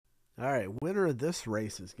All right, winner of this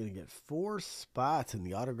race is going to get 4 spots in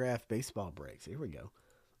the autographed baseball breaks. Here we go.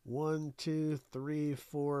 1, 2, 3,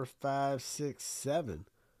 4, 5, 6, 7.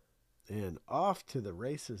 And off to the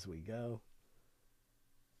races we go.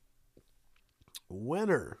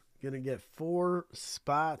 Winner going to get 4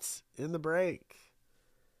 spots in the break.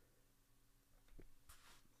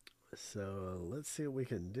 So let's see what we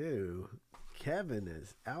can do. Kevin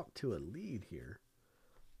is out to a lead here.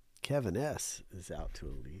 Kevin S. is out to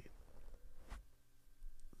a lead.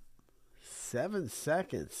 7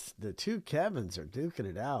 seconds. The two Kevins are duking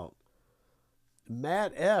it out.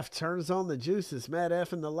 Matt F. turns on the juices. Matt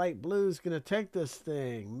F. in the light blue is going to take this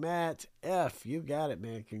thing. Matt F. You got it,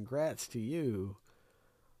 man. Congrats to you.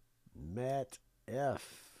 Matt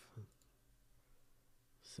F.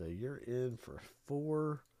 So you're in for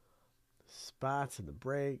 4 spots in the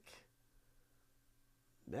break.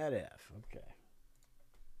 Matt F. Okay.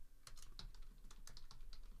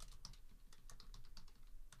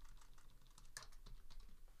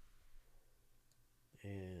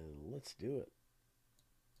 And let's do it.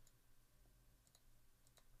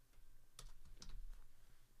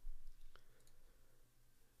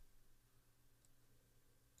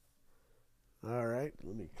 All right,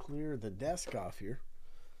 let me clear the desk off here.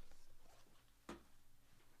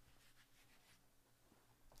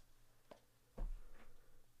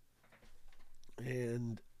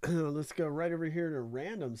 And let's go right over here to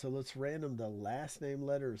random. So let's random the last name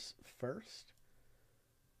letters first.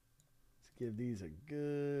 Let's give these a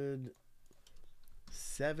good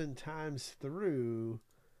 7 times through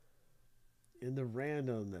in the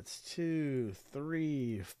random. That's 2,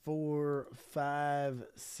 3, 4, 5,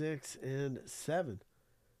 6, and 7.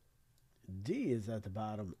 D is at the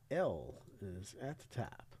bottom. L is at the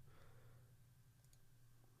top.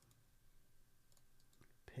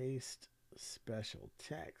 Paste special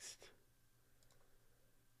text.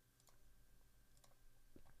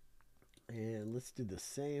 And let's do the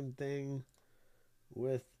same thing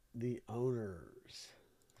with the owners.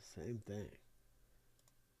 Same thing.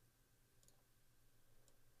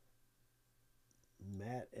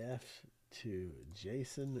 Matt F to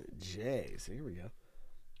Jason J. So here we go.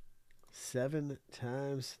 7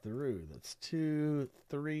 times through. That's 2,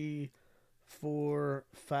 3, 4,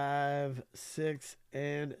 5, 6,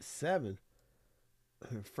 and 7.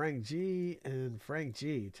 Frank G and Frank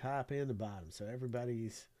G, top and the bottom. So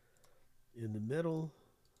everybody's in the middle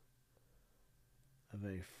of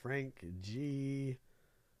a Frank G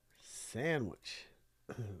sandwich.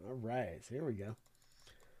 All right, so here we go.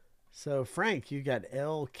 So Frank, you got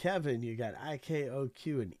L. Kevin, you got I, K, O,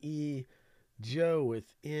 Q, and E. Joe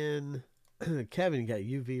with N. Kevin, you got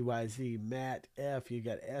U, V, Y, Z. Matt, F, you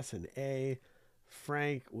got S and A.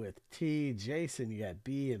 Frank with T. Jason, you got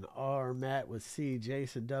B and R. Matt with C.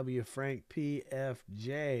 Jason W. Frank P, F,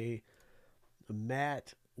 J.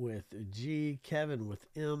 Matt with G. Kevin with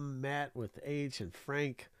M. Matt with H. And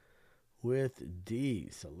Frank with D.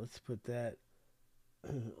 So let's put that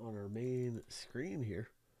on our main screen here.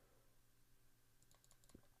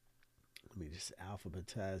 Let me just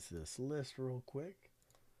alphabetize this list real quick.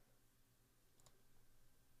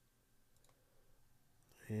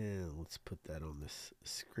 And let's put that on this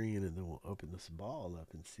screen, and then we'll open this ball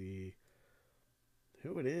up and see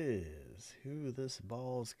who it is, who this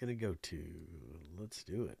ball's going to go to. Let's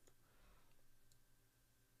do it.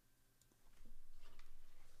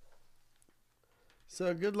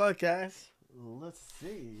 So good luck, guys. Let's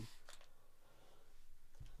see.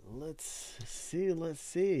 Let's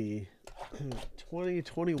see.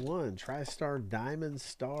 2021 Tristar Diamond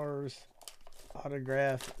Stars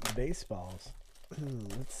autograph baseballs.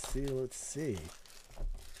 Let's see.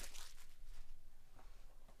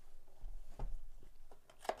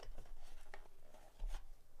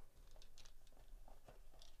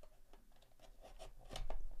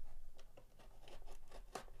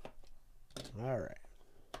 All right.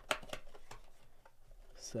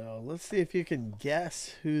 So let's see if you can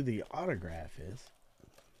guess who the autograph is.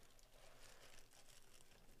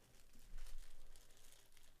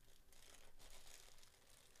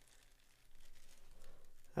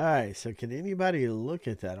 All right, so can anybody look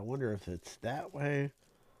at that? I wonder if it's that way.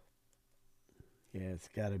 Yeah, it's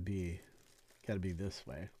got to be this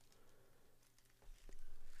way.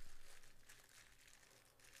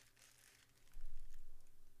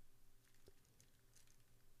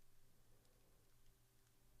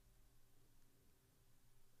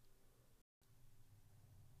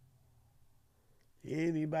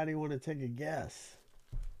 Anybody want to take a guess?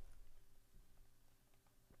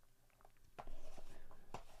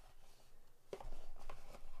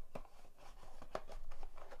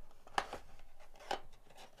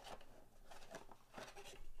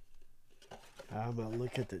 I'm going to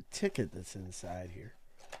look at the ticket that's inside here.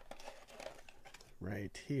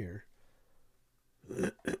 Right here.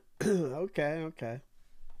 Okay, okay.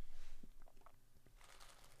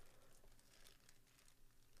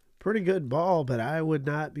 Pretty good ball, but I would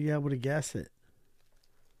not be able to guess it.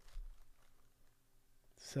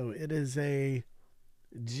 So it is a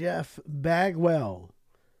Jeff Bagwell,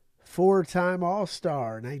 four-time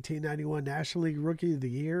All-Star, 1991 National League Rookie of the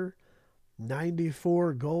Year,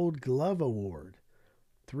 94 Gold Glove Award,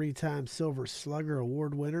 three-time Silver Slugger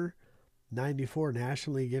Award winner, 94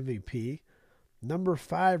 National League MVP, number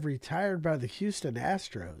 5 retired by the Houston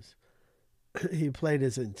Astros. He played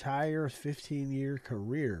his entire 15-year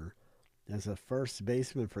career as a first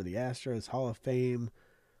baseman for the Astros. Hall of Fame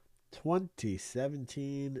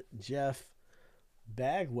 2017 Jeff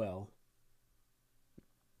Bagwell.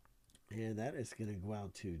 And that is going to go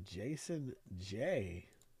out to Jason J.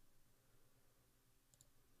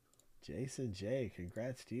 Jason J,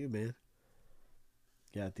 congrats to you, man.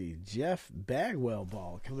 Got the Jeff Bagwell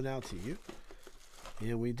ball coming out to you.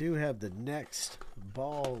 And we do have the next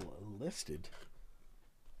ball listed.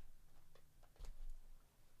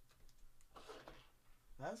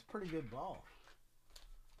 That's a pretty good ball.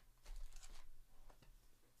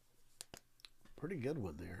 Pretty good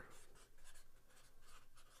one there.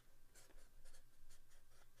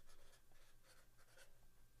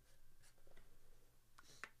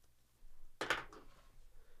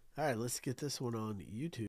 All right, let's get this one on YouTube.